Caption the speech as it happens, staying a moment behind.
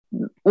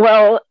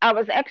Well, I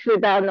was actually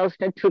diagnosed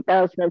in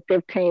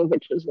 2015,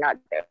 which was not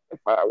that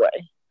far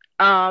away.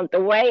 The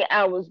way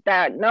I was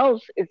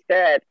diagnosed is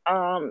that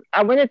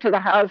I went into the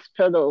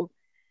hospital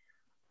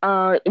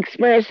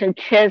experiencing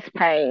chest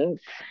pains,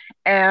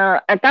 and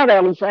I thought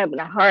I was having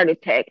a heart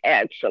attack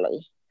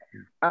actually.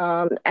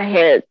 I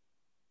had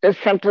the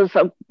symptoms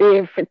of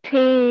being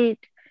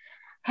fatigued,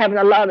 having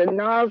a lot of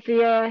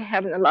nausea,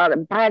 having a lot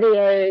of body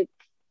ache.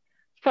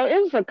 So it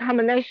was a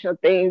combination of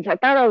things. I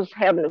thought I was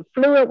having the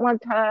flu at one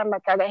time. I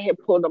thought I had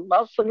pulled a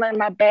muscle in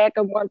my back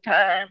at one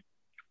time.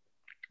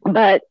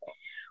 But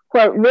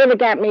what really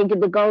got me to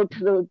go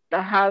to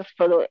the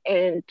hospital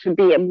and to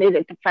be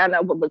admitted to find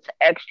out what was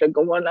actually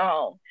going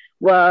on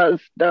was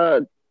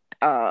the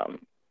um,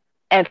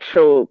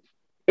 actual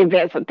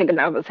events of thinking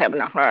I was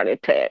having a heart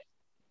attack.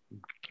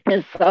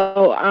 And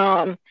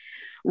so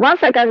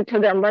once I got into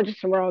the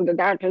emergency room, the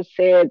doctor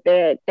said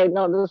that they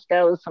noticed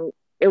there was some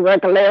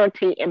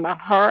irregularity in my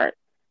heart.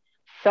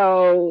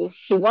 So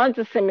he wanted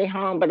to send me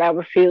home, but I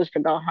refused to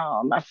go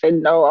home. I said,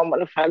 no, I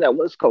want to find out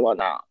what's going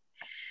on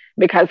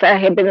because I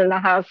had been in the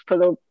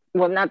hospital,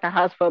 well, not the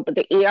hospital, but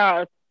the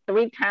ER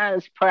 3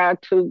 times prior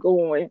to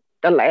going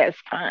the last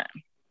time.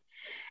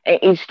 And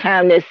each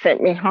time they sent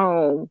me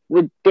home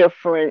with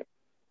different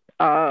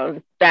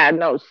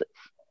diagnosis.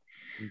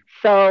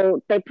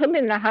 So they put me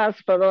in the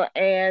hospital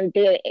and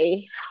did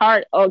a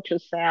heart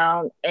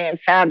ultrasound and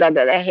found out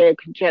that I had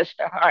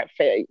congestive heart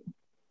failure.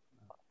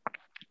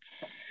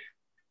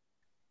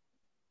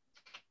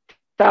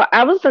 So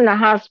I was in the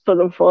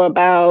hospital for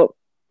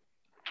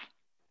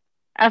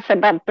I said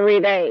about 3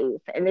 days,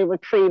 and they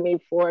would treat me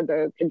for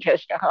the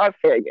congestive heart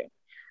failure.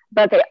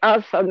 But they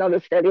also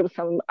noticed that there was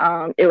some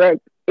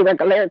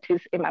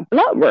irregularities in my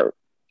blood work.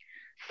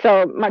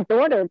 So my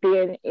daughter,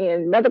 being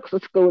in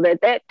medical school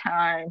at that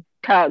time,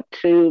 talked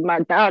to my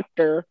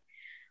doctor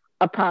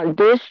upon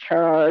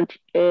discharge,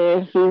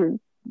 and he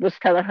was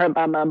telling her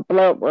about my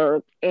blood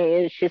work,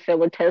 and she said,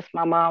 "Well, test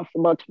my mom for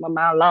multiple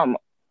myeloma."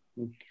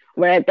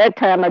 Where at that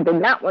time I did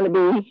not want to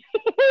be,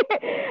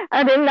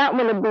 I did not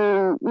want to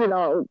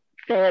be,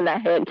 saying I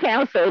had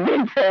cancer at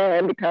that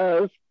time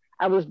because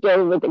I was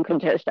dealing with the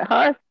congestive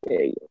heart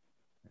failure.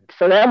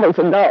 So that was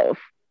enough.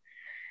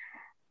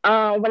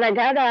 When I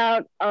got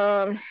out,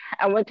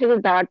 I went to the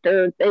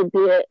doctor. They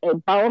did a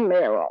bone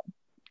marrow,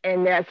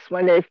 and that's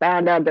when they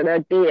found out that I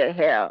did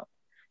have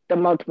the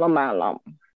multiple myeloma.